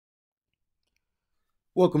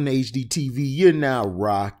Welcome to HDTV. You're now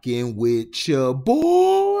rocking with your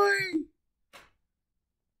boy.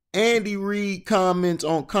 Andy Reid comments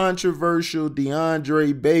on controversial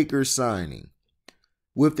Deandre Baker signing.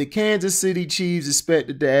 With the Kansas City Chiefs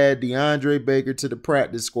expected to add Deandre Baker to the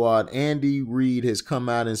practice squad, Andy Reid has come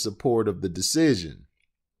out in support of the decision.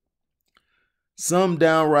 Some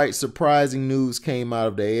downright surprising news came out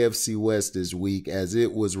of the AFC West this week, as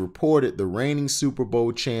it was reported the reigning Super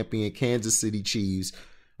Bowl champion Kansas City Chiefs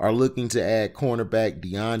are looking to add cornerback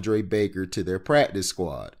Deandre Baker to their practice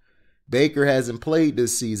squad. Baker hasn't played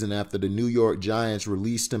this season after the New York Giants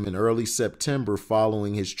released him in early September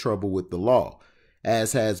following his trouble with the law.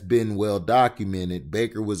 As has been well documented,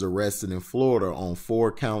 Baker was arrested in Florida on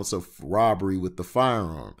 4 counts of robbery with the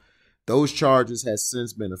firearm. Those charges have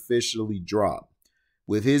since been officially dropped.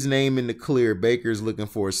 With his name in the clear, Baker is looking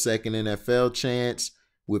for a second NFL chance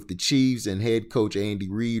with the Chiefs and head coach Andy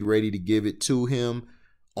Reid ready to give it to him.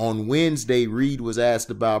 On Wednesday, Reid was asked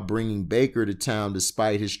about bringing Baker to town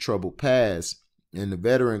despite his troubled past, and the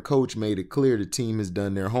veteran coach made it clear the team has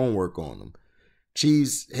done their homework on him.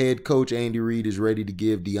 Chiefs head coach Andy Reid is ready to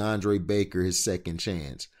give Deandre Baker his second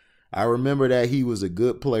chance. I remember that he was a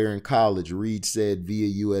good player in college, Reid said via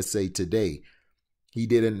USA Today. He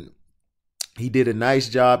did a nice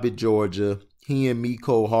job at Georgia. He and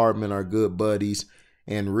Mecole Hardman are good buddies,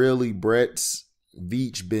 and really Brett's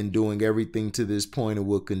Veach been doing everything to this point and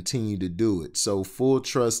will continue to do it. So full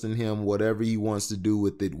trust in him. Whatever he wants to do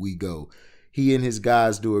with it, we go. He and his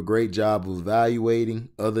guys do a great job of evaluating.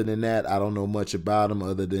 Other than that, I don't know much about him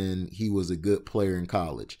other than he was a good player in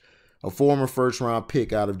college. A former first-round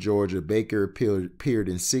pick out of Georgia, Baker appeared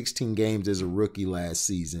in 16 games as a rookie last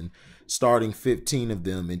season, starting 15 of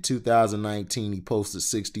them. In 2019, he posted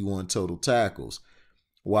 61 total tackles.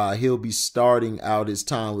 While he'll be starting out his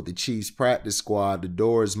time with the Chiefs practice squad, the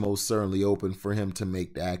door is most certainly open for him to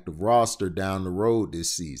make the active roster down the road this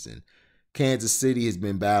season. Kansas City has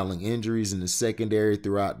been battling injuries in the secondary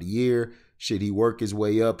throughout the year. Should he work his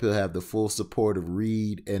way up, he'll have the full support of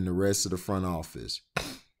Reid and the rest of the front office.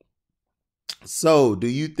 So, do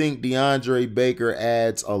you think Deandre Baker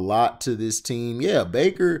adds a lot to this team? Yeah,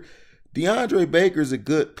 Deandre Baker's a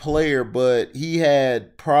good player, but he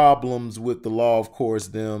had problems with the law, of course,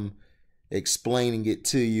 them explaining it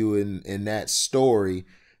to you in that story.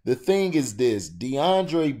 The thing is this,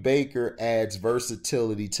 Deandre Baker adds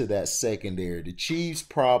versatility to that secondary. The Chiefs'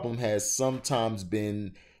 problem has sometimes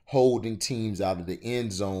been holding teams out of the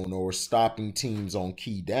end zone or stopping teams on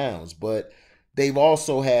key downs, but they've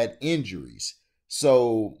also had injuries.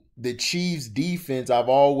 So the Chiefs' defense, I've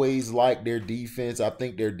always liked their defense. I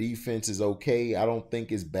think their defense is okay. I don't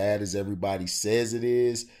think as bad as everybody says it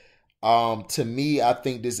is. To me, I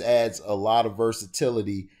think this adds a lot of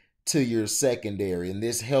versatility to your secondary. And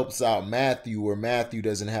this helps out Matthew, where Matthew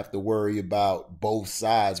doesn't have to worry about both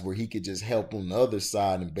sides, where he could just help on the other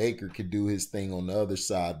side and Baker could do his thing on the other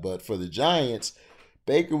side. But for the Giants,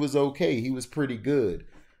 Baker was okay. He was pretty good.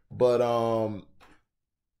 But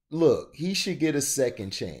look, he should get a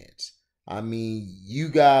second chance. I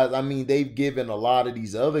mean, they've given a lot of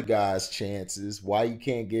these other guys chances. Why you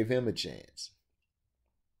can't give him a chance?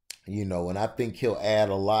 And I think he'll add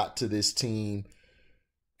a lot to this team.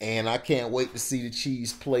 And I can't wait to see the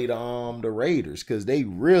Chiefs play the Raiders, because they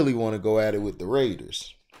really want to go at it with the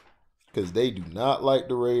Raiders, because they do not like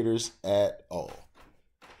the Raiders at all.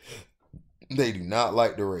 They do not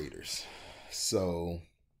like the Raiders. So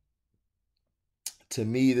to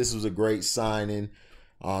me, this was a great signing.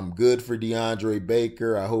 Good for Deandre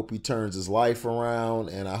Baker. I hope he turns his life around,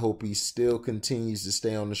 and I hope he still continues to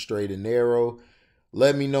stay on the straight and narrow.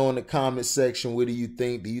 Let me know in the comment section, what do you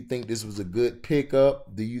think? Do you think this was a good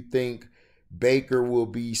pickup? Do you think Baker will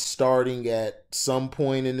be starting at some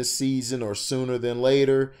point in the season or sooner than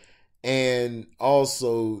later? And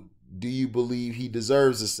also, do you believe he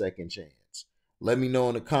deserves a second chance? Let me know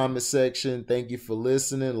in the comment section. Thank you for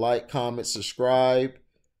listening. Like, comment, subscribe,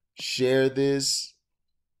 share this.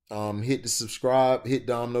 Hit the subscribe, hit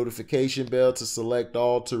the notification bell to select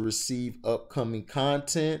all to receive upcoming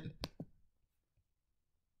content.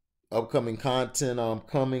 Coming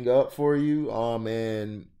up for you.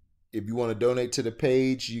 And if you want to donate to the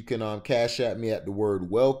page, you can cash at me at the word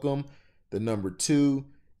welcome, the number 2,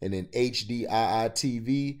 and then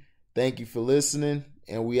HDIITV. Thank you for listening,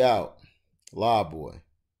 and we out. Live boy.